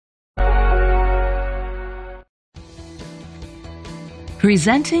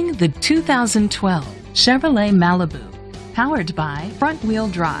Presenting the 2012 Chevrolet Malibu. Powered by front-wheel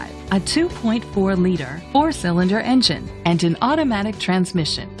drive, a 2.4-liter four-cylinder engine, and an automatic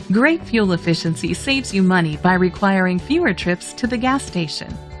transmission. Great fuel efficiency saves you money by requiring fewer trips to the gas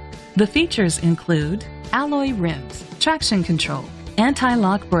station. The features include alloy rims, traction control,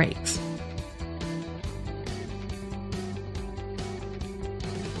 anti-lock brakes.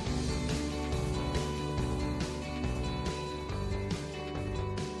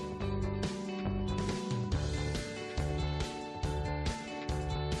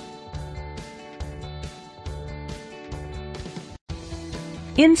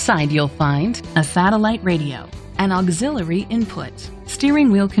 Inside you'll find a satellite radio, an auxiliary input, steering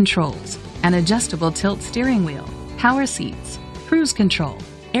wheel controls, an adjustable tilt steering wheel, power seats, cruise control,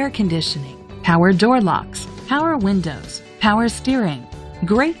 air conditioning, power door locks, power windows, power steering.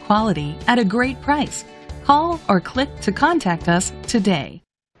 Great quality at a great price. Call or click to contact us today.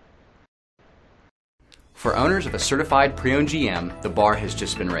 For owners of a certified pre-owned GM, the bar has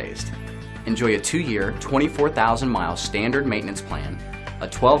just been raised. Enjoy a 2-year, 24,000-mile standard maintenance plan, a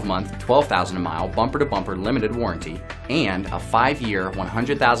 12-month, 12,000-mile bumper-to-bumper limited warranty, and a 5-year,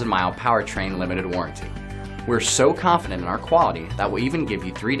 100,000-mile powertrain limited warranty. We're so confident in our quality that we'll even give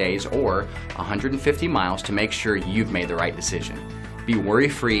you 3 days or 150 miles to make sure you've made the right decision. Be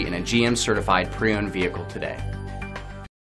worry-free in a GM-certified pre-owned vehicle today.